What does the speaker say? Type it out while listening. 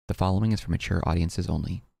The following is for mature audiences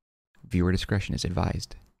only. Viewer discretion is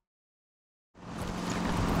advised.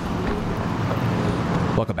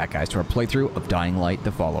 Welcome back, guys, to our playthrough of Dying Light: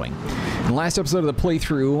 The Following. In the last episode of the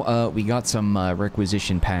playthrough, we got some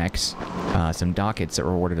requisition packs, some dockets that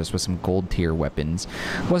rewarded us with some gold tier weapons.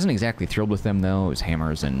 Wasn't exactly thrilled with them, though. It was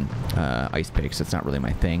hammers and ice picks. That's not really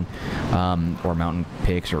my thing. Or mountain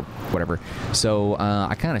picks or whatever. So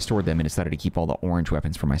I kind of stored them and decided to keep all the orange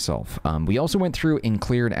weapons for myself. We also went through and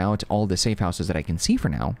cleared out all the safe houses that I can see for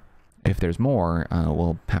now. If there's more,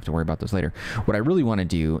 we'll have to worry about those later. What I really want to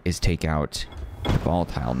do is take out the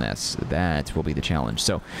volatile nests. That will be the challenge.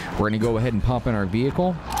 So we're going to go ahead and pop in our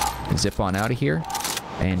vehicle, zip on out of here,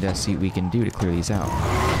 and see what we can do to clear these out.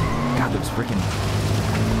 God, those freaking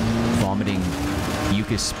vomiting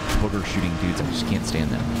mucus booger shooting dudes, I just can't stand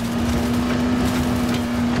them.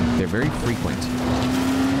 They're very frequent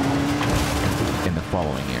in the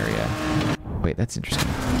following area. Wait, that's interesting.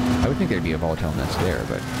 I would think there'd be a volatile nest there,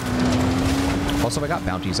 but... Also, I got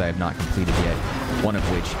bounties I have not completed yet, one of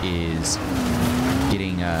which is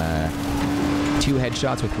getting 2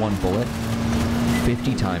 headshots with 1 bullet.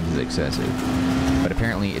 50 times is excessive. But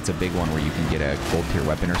apparently it's a big one where you can get a gold tier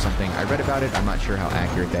weapon or something. I read about it. I'm not sure how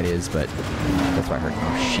accurate that is, but that's what I heard.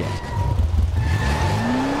 Oh, shit.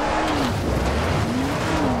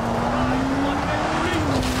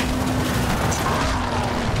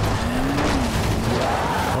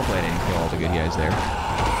 Hopefully I didn't kill all the good guys there.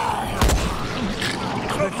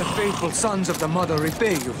 Let the faithful sons of the mother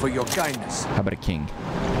repay you for your kindness. How about a king?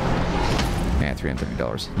 Yeah,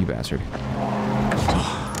 $330. You bastard.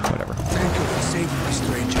 Whatever. Thank you for saving me,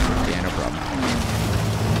 stranger. Yeah, no problem.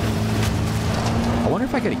 I wonder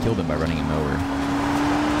if I could have killed him by running him over.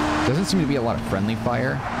 Doesn't seem to be a lot of friendly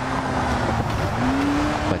fire.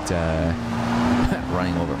 But,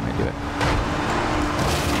 running over might do it.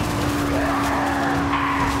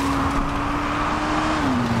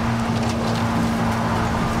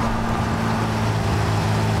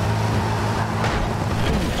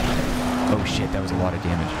 Oh shit, that was a lot of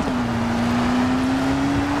damage.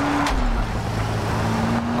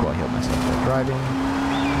 Cool, I healed myself while driving.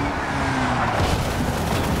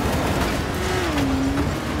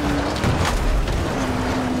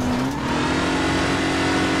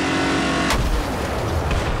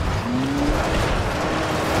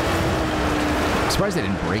 I'm surprised they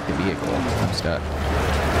didn't break the vehicle. I'm stuck.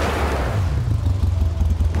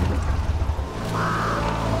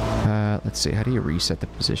 Let's see, how do you reset the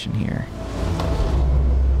position here?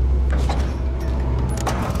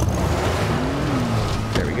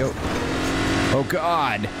 There we go. Oh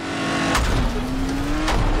god!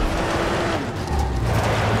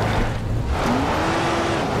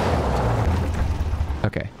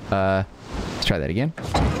 Okay, let's try that again.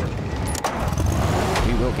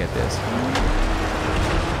 We will get this.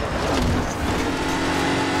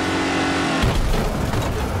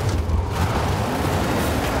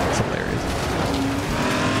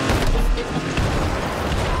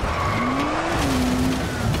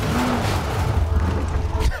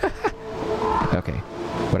 Okay,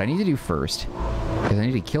 what I need to do first is I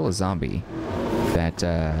need to kill a zombie that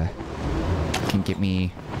can get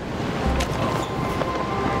me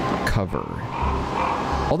cover.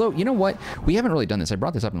 Although, you know what? We haven't really done this. I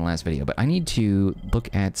brought this up in the last video, but I need to look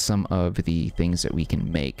at some of the things that we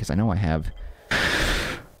can make, because I know I have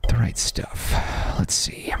the right stuff. Let's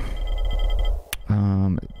see.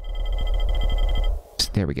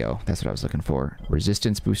 There we go. That's what I was looking for.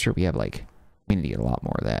 Resistance booster. We have like... We need to get a lot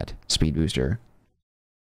more of that. Speed booster.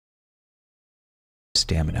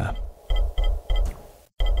 Stamina.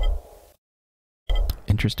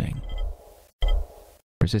 Interesting.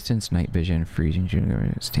 Resistance, night vision, freezing,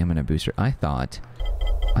 stamina booster. I thought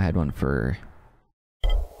I had one for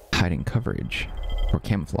hiding coverage. Or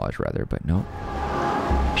camouflage, rather, but nope.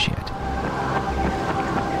 Shit.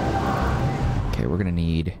 Okay, we're gonna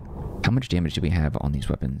need... How much damage do we have on these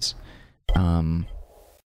weapons?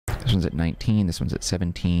 This one's at 19, this one's at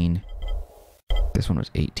 17. This one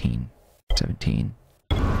was 18. 17.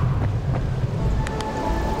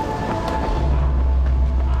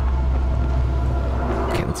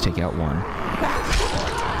 Okay, let's take out one.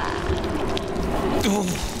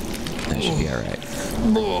 That should be alright.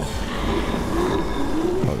 Oh,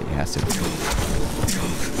 the acid.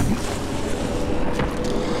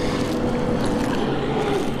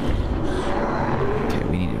 Okay,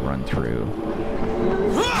 we need to run through.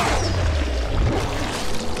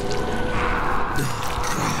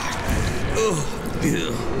 There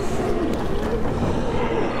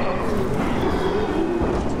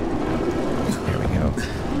we go.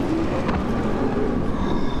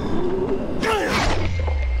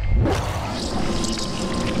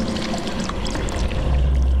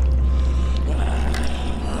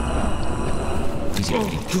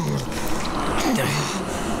 It's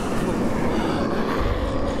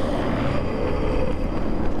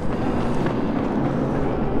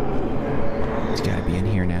gotta be in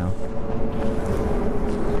here now.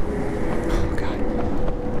 Oh, God.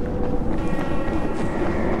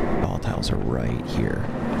 Volatiles are right here.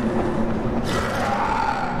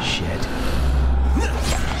 Shit.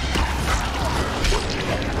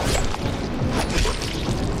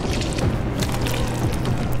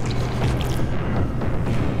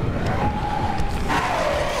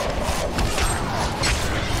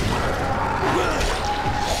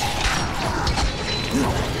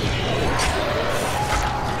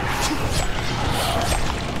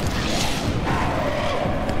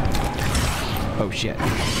 Oh, shit.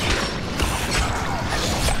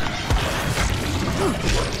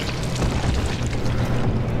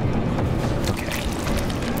 Okay.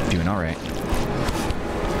 Doing all right.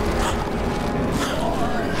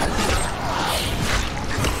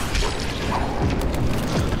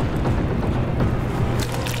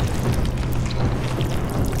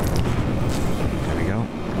 There we go.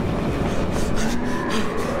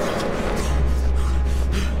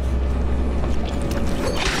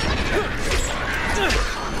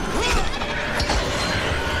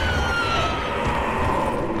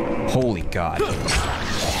 Holy God.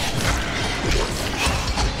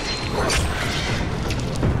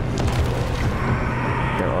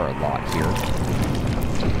 There are a lot here.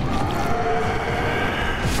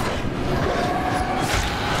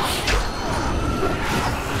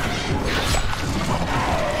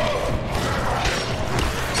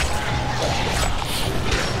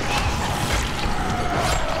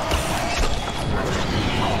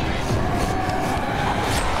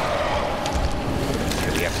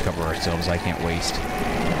 We have to cover ourselves. I can't waste.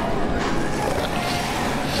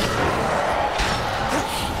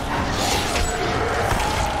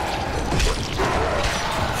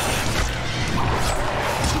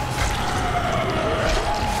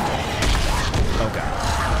 Oh, God.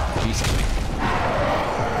 Jesus.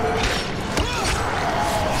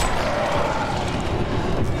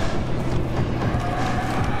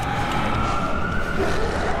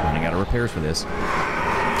 Running out of repairs for this.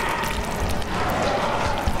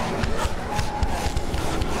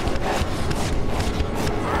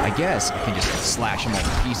 I guess I can just slash them all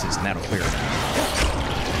to pieces and that'll clear it out.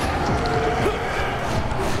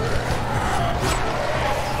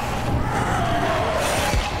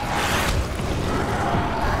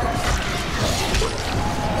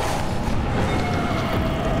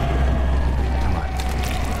 Come on.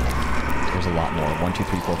 There's a lot more. 1, 2,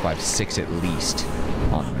 3, 4, 5, 6 at least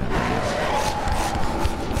on the map.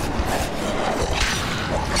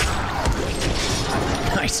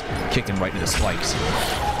 Nice. Kicked him right into the spikes.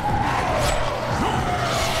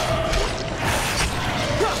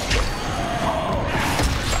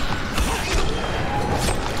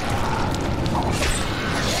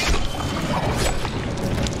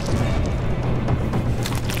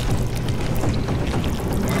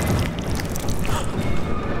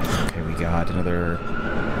 Okay, we got another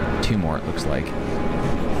 2 more, it looks like.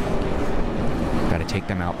 Gotta take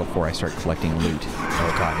them out before I start collecting loot.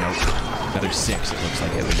 Oh, God, nope. Another 6, it looks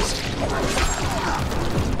like, at least.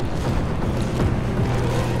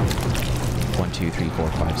 1, 2, 3,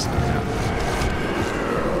 4, 5, 6. No.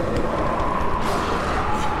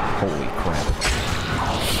 Holy crap.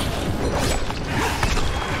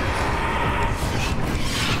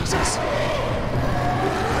 Jesus.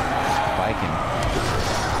 If I can...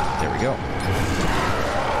 There we go.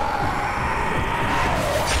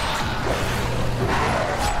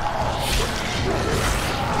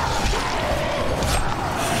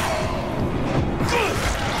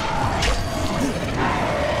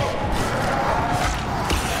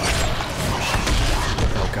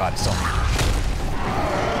 God, it's on me.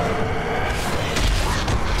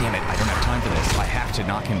 Damn it, I don't have time for this. I have to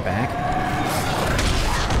knock him back.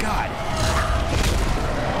 God.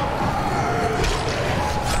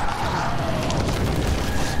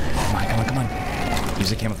 Come on, come on, come on. Use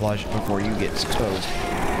the camouflage before you get exposed.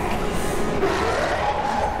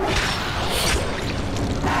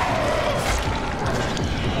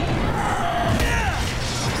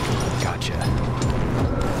 Gotcha.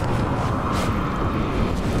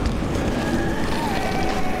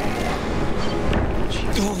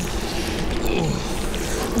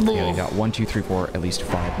 Yeah, we got 1, 2, 3, 4, at least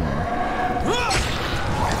 5 more.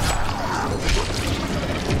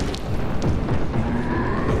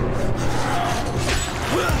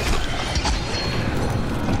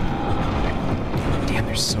 Damn,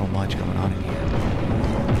 there's so much going on in here.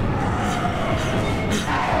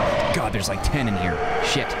 God, there's like 10 in here.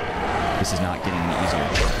 Shit. This is not getting any easier.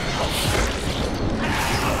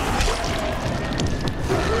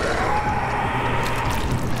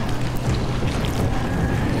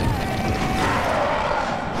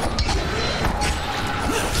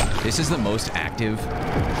 This is the most active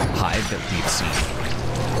hive that we've seen.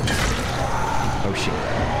 Oh shit.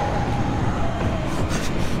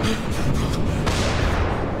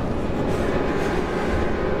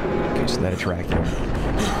 Okay, so that attracted him.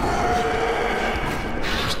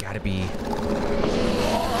 There's gotta be...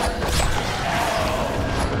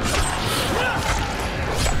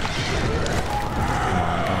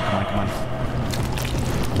 Come on.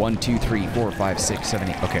 1, 2, 3, 4, 5, 6, 7,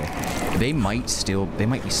 8. Okay. They might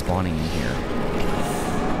be spawning in here.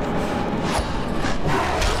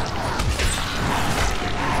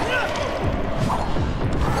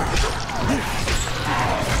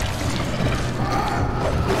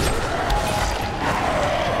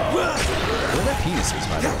 Where are their penises,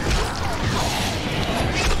 by the way?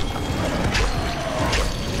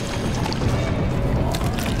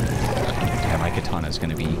 Yeah, my katana is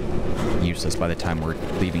going to be useless by the time we're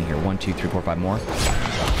leaving here. 1, 2, 3, 4, 5 more.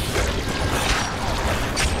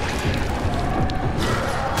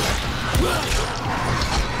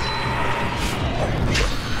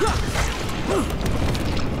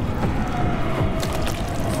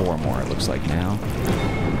 More, it looks like now.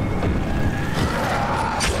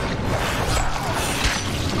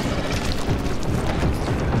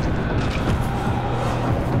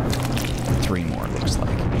 Three more, it looks like.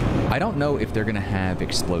 I don't know if they're gonna have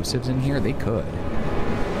explosives in here. They could.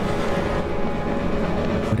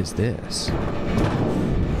 What is this?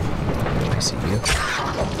 I see you.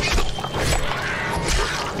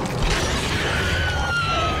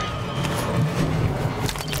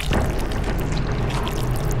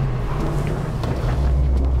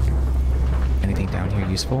 'Anything down here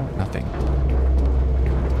useful? Nothing.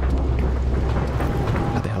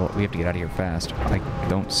 How the hell? We have to get out of here fast. I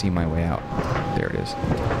don't see my way out. There it is.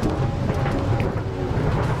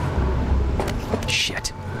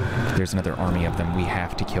 Shit. There's another army of them. We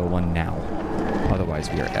have to kill one now. Otherwise,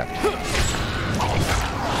 we are effed.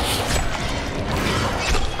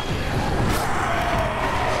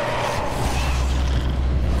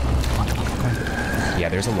 Yeah,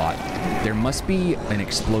 there's a lot. There must be an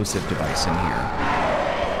explosive device in here.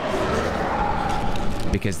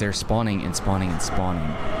 Because they're spawning and spawning and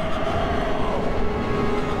spawning.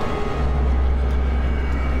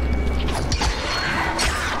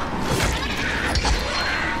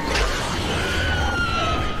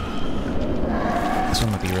 This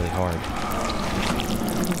one might be really hard.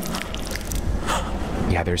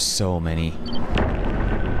 Yeah, there's so many.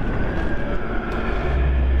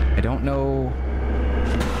 I don't know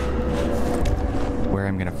where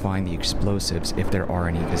I'm gonna find the explosives, if there are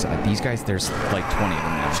any, because these guys, there's like 20 of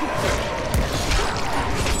them now.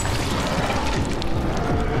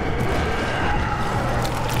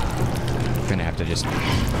 I'm gonna have to just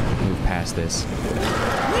move past this.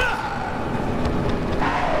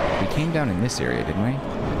 We came down in this area, didn't we?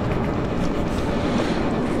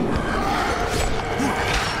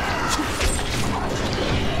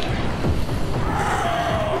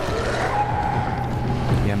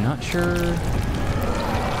 Yeah, I'm not sure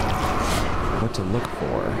what to look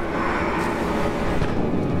for.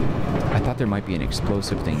 I thought there might be an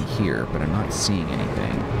explosive thing here, but I'm not seeing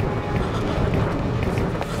anything.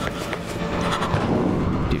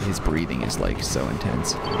 Dude, his breathing is like so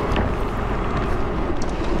intense.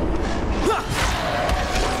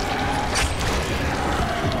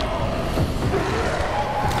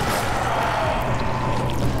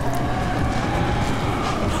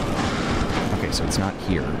 Okay, so it's not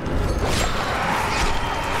here.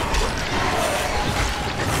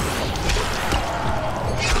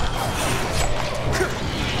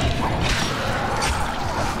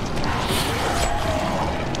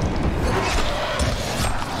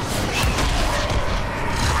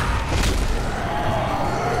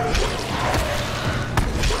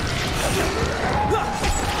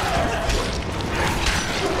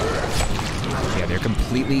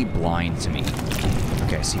 Completely blind to me.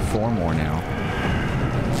 Okay, I see 4 more now.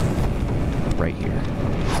 Right here.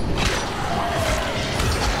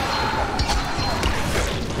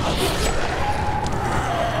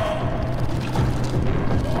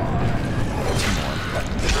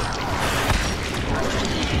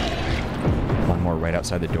 One more right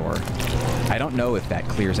outside the door. I don't know if that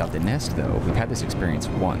clears out the nest, though. We've had this experience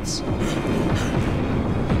once.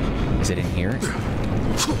 Is it in here?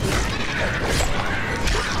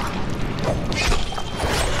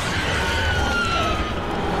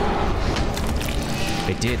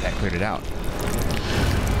 It did, that cleared it out.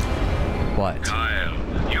 What? Kyle,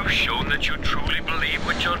 you You've shown that you truly believe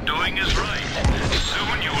what you're doing is right.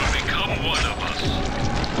 Soon you will become one of us.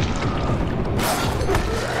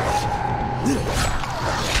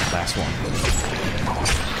 Last one.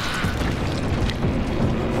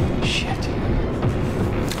 Shit.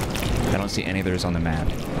 I don't see any others on the map.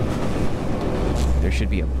 There should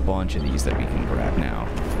be a bunch of these that we can grab now.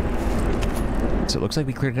 So it looks like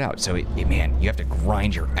we cleared it out. So, man, you have to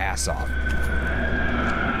grind your ass off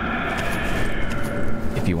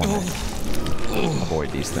if you want to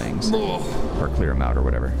avoid these things. Or clear them out or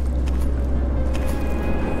whatever.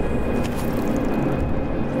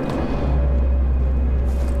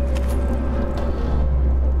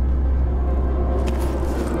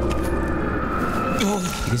 You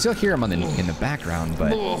can still hear them in the background,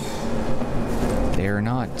 but they're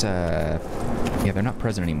not, yeah, they're not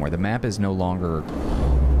present anymore. The map is no longer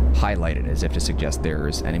highlighted as if to suggest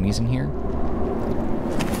there's enemies in here.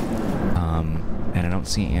 And I don't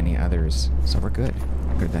see any others, so we're good.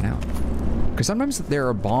 Cleared that out. Because sometimes there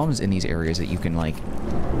are bombs in these areas that you can, like,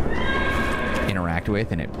 interact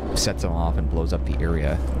with, and it sets them off and blows up the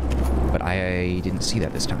area. But I didn't see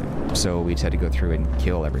that this time, so we just had to go through and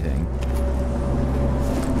kill everything.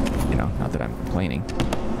 You know, not that I'm complaining.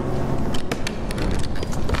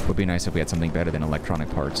 Would be nice if we had something better than electronic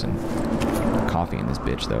parts and coffee in this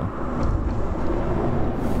bitch, though.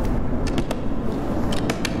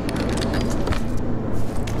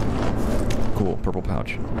 Cool, purple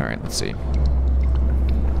pouch. Alright, let's see.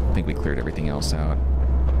 I think we cleared everything else out.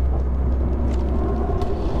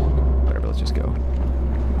 Whatever, let's just go.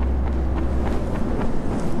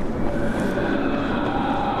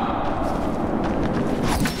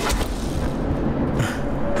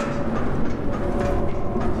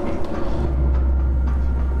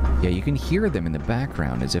 Yeah, you can hear them in the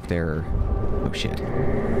background as if they're... Oh, shit.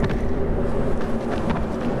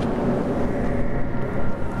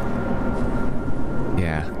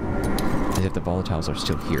 Yeah. As if the volatiles are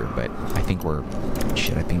still here, but I think we're...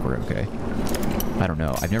 Shit, I think we're okay. I don't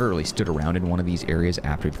know. I've never really stood around in one of these areas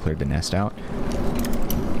after we've cleared the nest out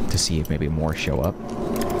to see if maybe more show up.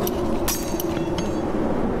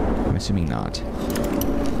 I'm assuming not.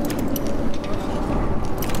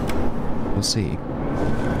 We'll see.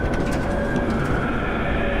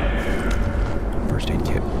 First aid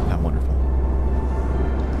kit. How wonderful.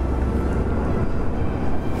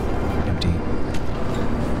 Empty.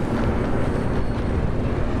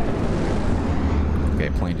 Okay,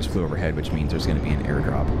 a plane just flew overhead, which means there's going to be an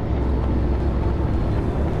airdrop.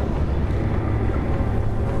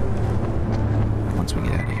 Once we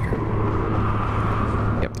get out of here.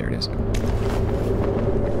 Yep, there it is.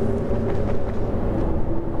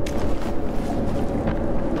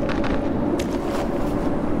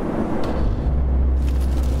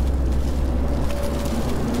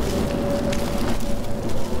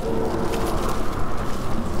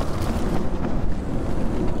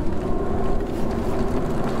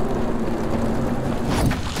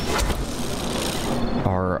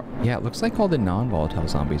 Yeah, it looks like all the non-volatile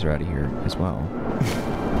zombies are out of here as well.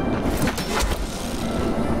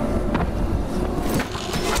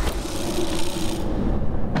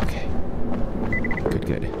 Okay. Good,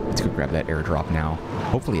 good. Let's go grab that airdrop now.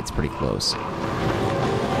 Hopefully it's pretty close. Damn,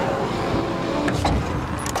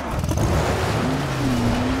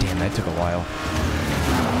 that took a while.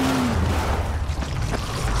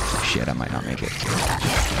 Shit, I might not make it.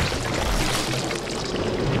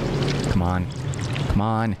 Come on. Come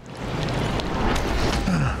on.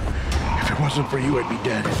 If it wasn't for you, I'd be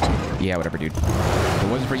dead. Yeah, whatever, dude. If it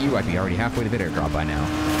wasn't for you, I'd be already halfway to the airdrop by now.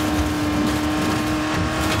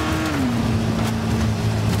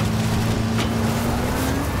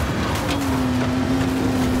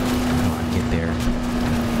 Come on, get there.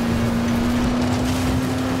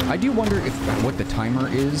 I do wonder if what the timer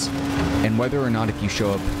is, and whether or not if you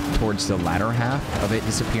show up towards the latter half of it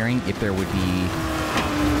disappearing, if there would be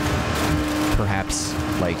perhaps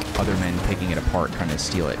like other men picking it apart trying to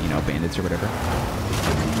steal it, you know, bandits or whatever.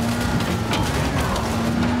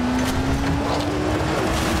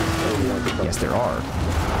 Yes, there are.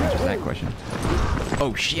 Answers that question.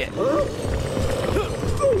 Oh shit.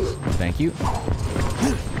 Thank you.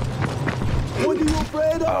 What are you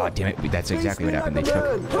afraid of? Oh damn it, that's exactly what happened. They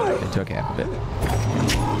took half of it.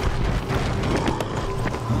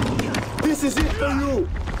 This is it for you!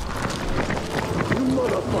 You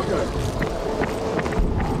motherfucker!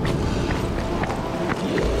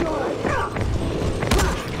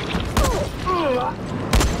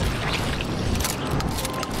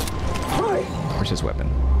 Where's his weapon?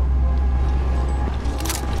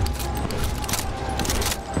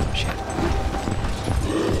 Shit.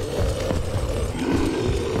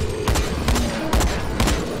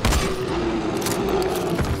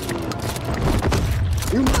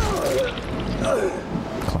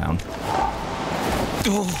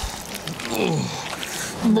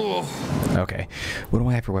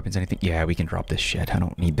 Buy for weapons, anything. Yeah, we can drop this shit. I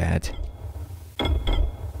don't need that.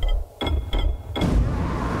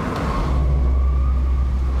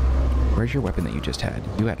 Where's your weapon that you just had?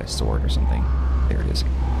 You had a sword or something. There it is.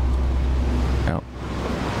 Oh.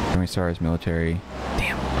 Joint stars, military.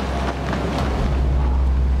 Damn.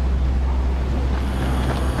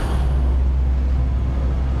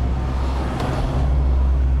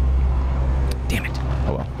 Damn it.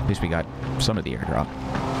 Oh well. At least we got some of the airdrop.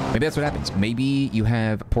 Maybe that's what happens. Maybe you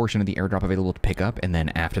have a portion of the airdrop available to pick up, and then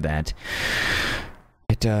after that,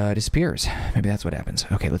 it disappears. Maybe that's what happens.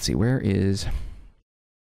 Okay, let's see. Where's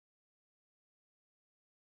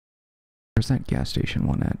that gas station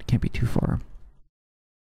one at? Can't be too far.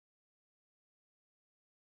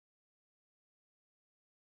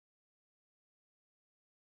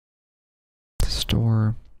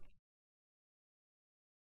 Store.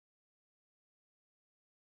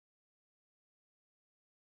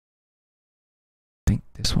 I think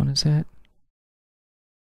this one is it.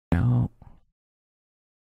 No.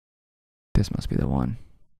 This must be the one.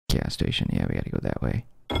 Gas station. Yeah, we gotta go that way.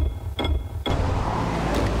 Those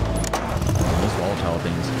volatile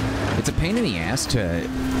things. It's a pain in the ass to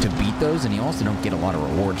beat those, and you also don't get a lot of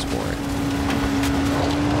rewards for it.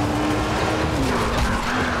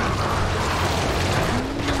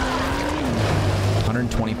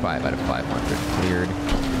 $125 out of 500 cleared.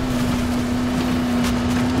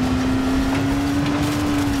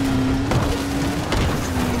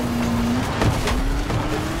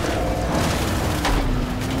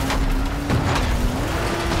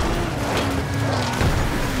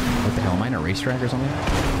 What the hell, am I in a racetrack or something?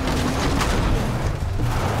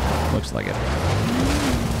 Looks like it.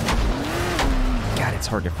 God, it's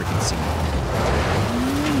hard to freaking see.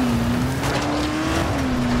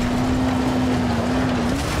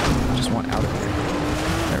 Want out of here.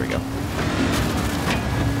 There we go.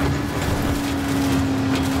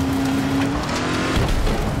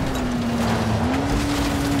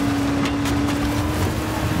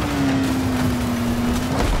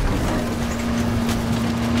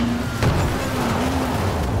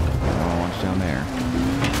 I'll launch down there.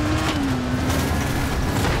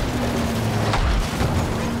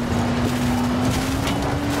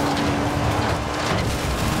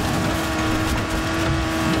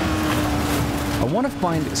 I want to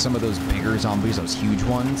find some of those bigger zombies, those huge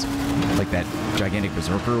ones, like that gigantic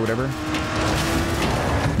berserker or whatever,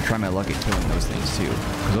 and try my luck at killing those things too,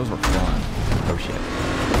 because those were fun. Oh shit.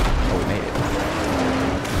 Oh, we made it.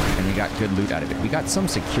 And we got good loot out of it. We got some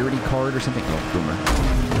security card or something. Oh, boomer.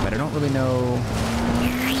 But I don't really know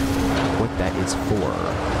what that is for.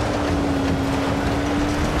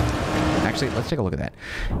 Actually, let's take a look at that.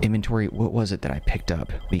 Inventory, what was it that I picked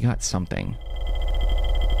up? We got something.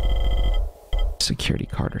 Security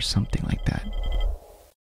card or something like that.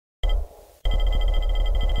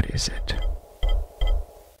 What is it?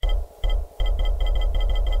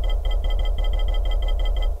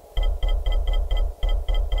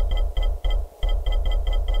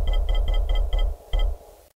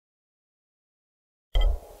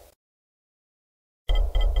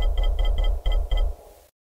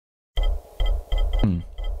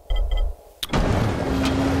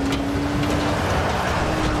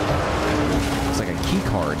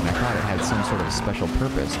 Special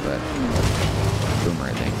purpose, but boomer,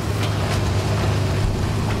 I think.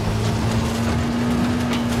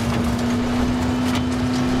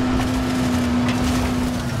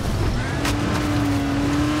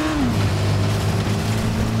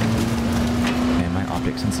 Man, my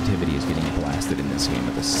optic sensitivity is getting blasted in this game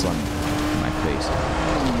with the sun in my face.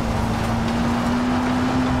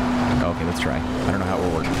 Okay, let's try. I don't know how it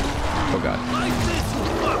will work. Oh god.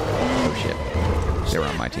 Oh shit. They were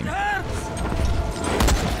on my team.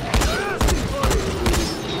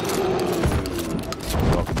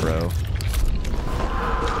 Welcome, bro.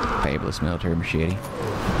 Fabulous military machete.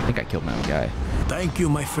 I think I killed my own guy. Thank you,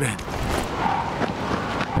 my friend.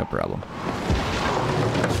 No problem.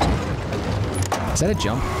 Is that a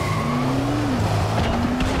jump?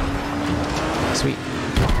 Sweet.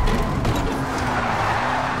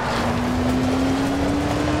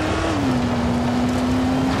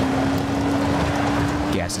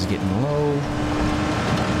 Gas is getting low.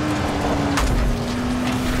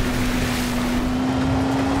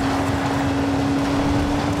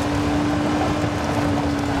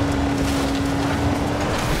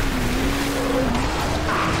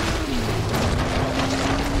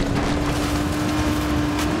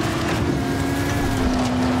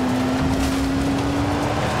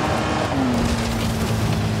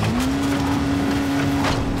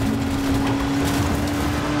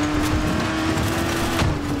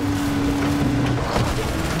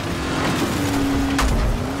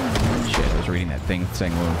 that thing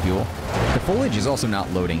saying low in fuel. The foliage is also not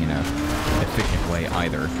loading in a efficient way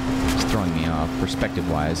either. It's throwing me off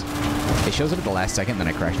perspective-wise. It shows up at the last second, then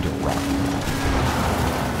I crash into a rock.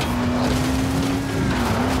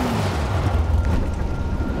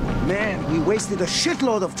 Man, we wasted a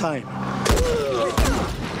shitload of time.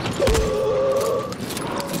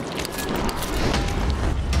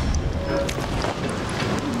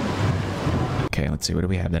 Okay, let's see. What do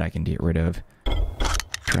we have that I can get rid of?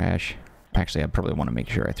 Trash. Actually, I probably want to make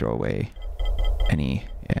sure I throw away any...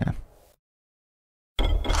 Yeah. There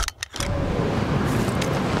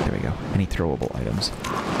we go. Any throwable items.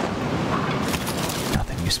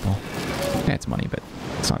 Nothing useful. Yeah, it's money, but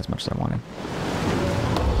it's not as much as I wanted.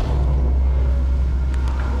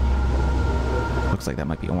 Looks like that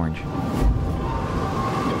might be orange.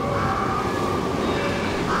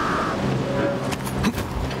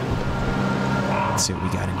 Let's see what we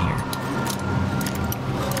got in here.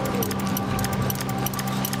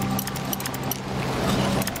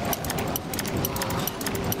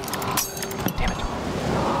 Damn it.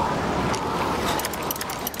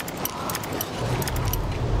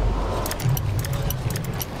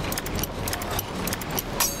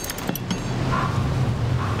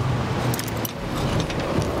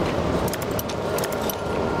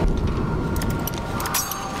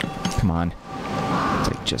 Come on. It's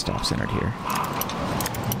like just off-centered here.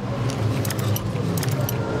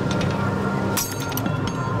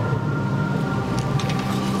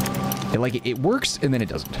 It works, and then it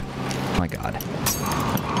doesn't. Oh my god.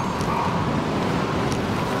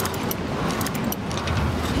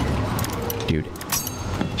 Dude.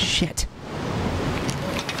 Shit.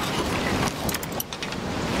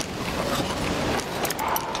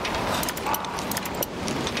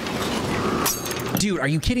 Dude, are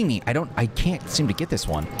you kidding me? I can't seem to get this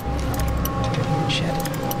one. Shit.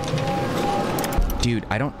 Dude,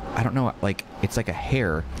 I don't know, like, it's like a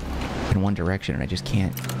hair in one direction, and I just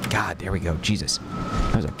can't. God, there we go. Jesus.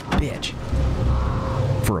 That was a bitch.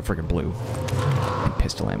 For a friggin' blue. And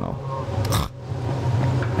pistol ammo.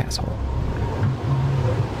 Asshole.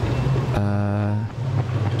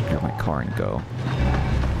 Grab my car and go.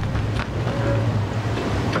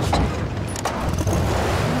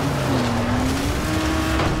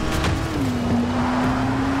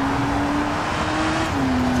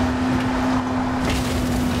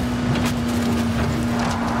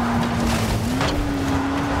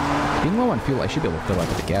 Being low on fuel, I should be able to fill up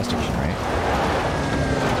at the gas station, right?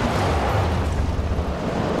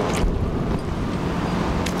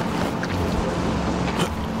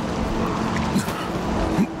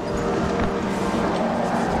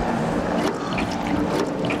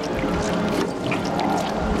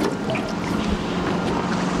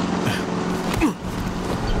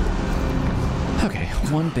 Okay,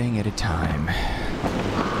 one thing at a time.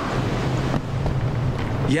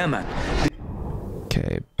 Yeah, man.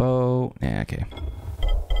 Okay, bow. Yeah, okay.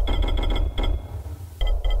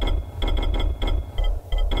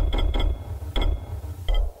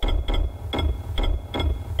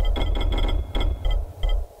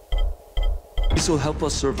 This will help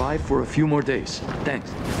us survive for a few more days. Thanks.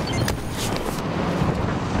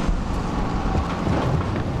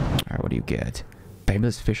 Alright, what do you get?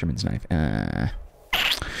 Fabulous fisherman's knife.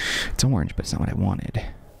 It's orange, but it's not what I wanted.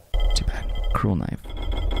 Too bad. Cruel knife.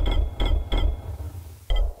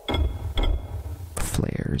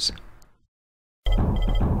 Flares.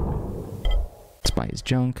 Spy is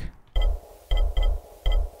junk.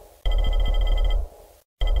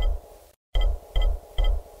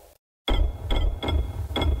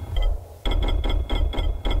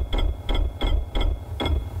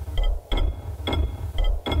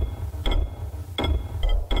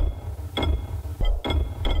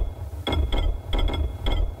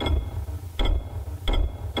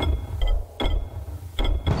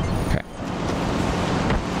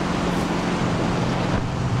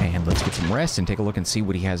 Rest and take a look and see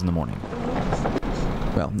what he has in the morning.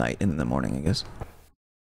 Well, night and in the morning, I guess.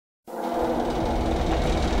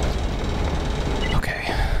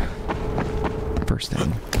 Okay. First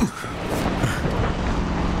thing.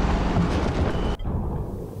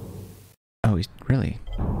 Oh, he's really.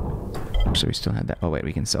 So we still had that. Oh wait,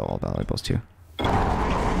 we can sell all valuables too.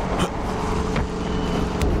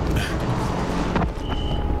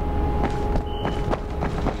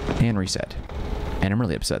 And reset. And I'm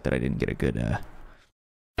really upset that I didn't get a good,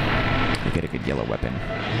 yellow weapon.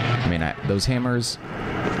 I mean, those hammers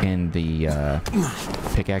and the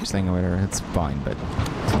pickaxe thing or whatever, that's fine, but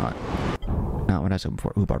it's not what I was hoping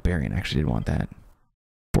for. Ooh, Barbarian, I actually did want that.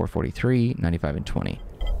 443, 95, and 20.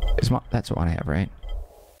 That's what I have, right?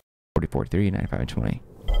 44, 3, 95, and 20.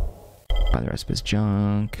 Buy the rest of his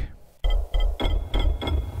junk.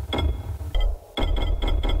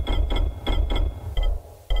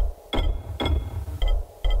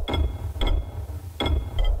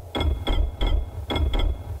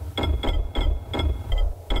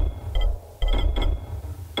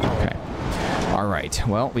 Alright,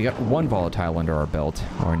 well, we got one volatile under our belt,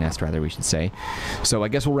 or a nest rather, we should say. So I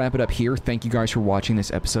guess we'll wrap it up here. Thank you guys for watching this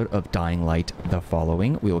episode of Dying Light the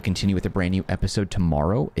Following. We will continue with a brand new episode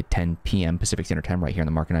tomorrow at 10 p.m. Pacific Standard Time right here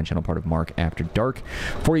on the Marcanine channel, part of Mark After Dark.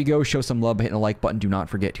 Before you go, show some love by hitting the like button. Do not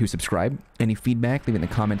forget to subscribe. Any feedback, leave it in the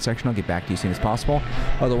comment section. I'll get back to you as soon as possible.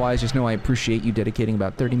 Otherwise, just know I appreciate you dedicating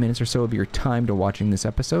about 30 minutes or so of your time to watching this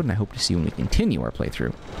episode, and I hope to see you when we continue our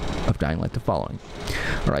playthrough of Dying Light the Following.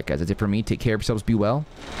 Alright guys, that's it for me. Take care of yourselves, be well.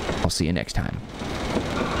 I'll see you next time.